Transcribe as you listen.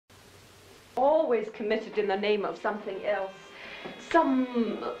always committed in the name of something else.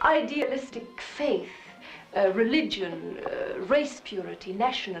 Some idealistic faith, religion, race purity,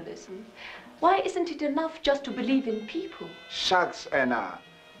 nationalism. Why isn't it enough just to believe in people? Shucks, Anna.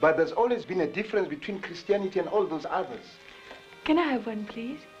 But there's always been a difference between Christianity and all those others. Can I have one,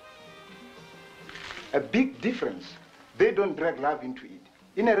 please? A big difference. They don't drag love into it.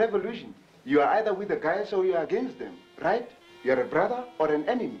 In a revolution, you are either with the guys or you are against them, right? You're a brother or an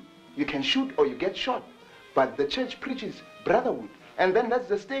enemy. You can shoot or you get shot. But the church preaches brotherhood. And then lets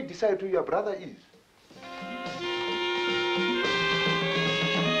the state decide who your brother is.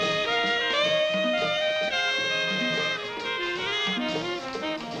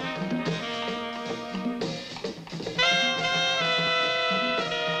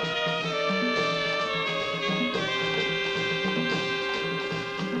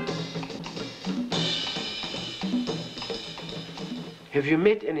 Have you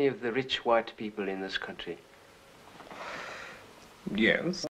met any of the rich white people in this country? Yes.